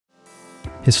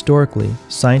Historically,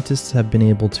 scientists have been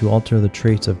able to alter the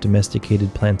traits of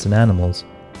domesticated plants and animals,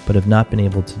 but have not been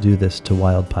able to do this to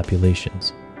wild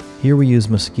populations. Here we use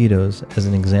mosquitoes as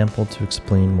an example to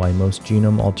explain why most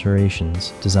genome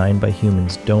alterations designed by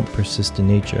humans don't persist in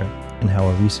nature, and how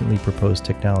a recently proposed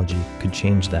technology could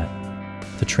change that.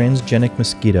 The transgenic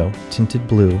mosquito, tinted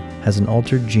blue, has an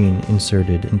altered gene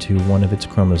inserted into one of its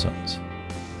chromosomes.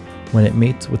 When it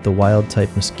mates with the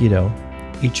wild-type mosquito,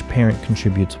 each parent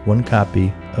contributes one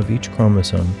copy of each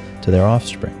chromosome to their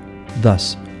offspring.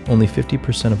 Thus, only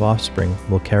 50% of offspring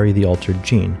will carry the altered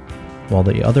gene, while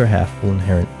the other half will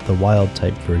inherit the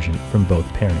wild-type version from both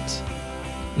parents.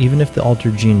 Even if the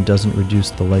altered gene doesn't reduce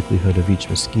the likelihood of each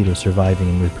mosquito surviving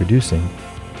and reproducing,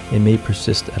 it may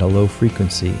persist at a low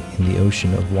frequency in the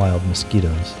ocean of wild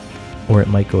mosquitoes, or it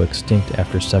might go extinct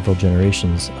after several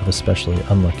generations of especially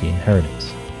unlucky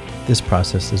inheritance. This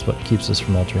process is what keeps us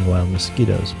from altering wild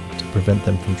mosquitoes to prevent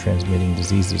them from transmitting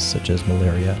diseases such as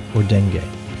malaria or dengue.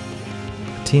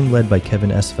 A team led by Kevin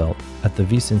Esvelt at the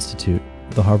Wyss Institute,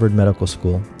 the Harvard Medical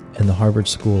School, and the Harvard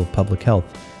School of Public Health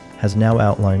has now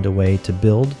outlined a way to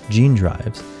build gene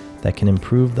drives that can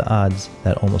improve the odds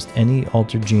that almost any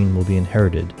altered gene will be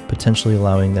inherited, potentially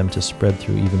allowing them to spread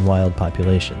through even wild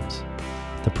populations.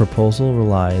 The proposal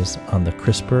relies on the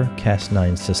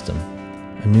CRISPR-Cas9 system,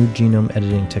 a new genome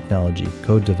editing technology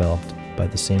co-developed by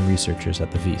the same researchers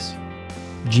at the Wyss.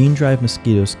 Gene drive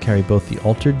mosquitoes carry both the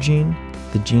altered gene,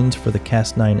 the genes for the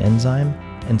Cas9 enzyme,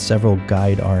 and several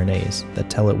guide RNAs that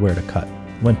tell it where to cut.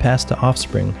 When passed to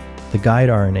offspring, the guide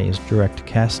RNAs direct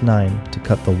Cas9 to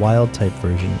cut the wild-type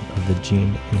version of the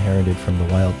gene inherited from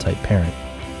the wild-type parent.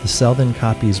 The cell then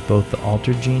copies both the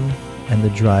altered gene and the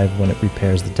drive when it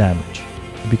repairs the damage.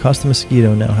 Because the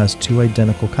mosquito now has two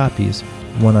identical copies,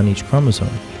 one on each chromosome,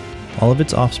 all of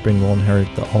its offspring will inherit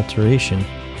the alteration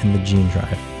in the gene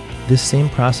drive. This same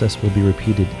process will be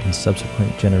repeated in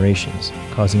subsequent generations,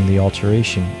 causing the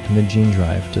alteration in the gene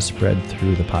drive to spread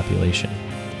through the population.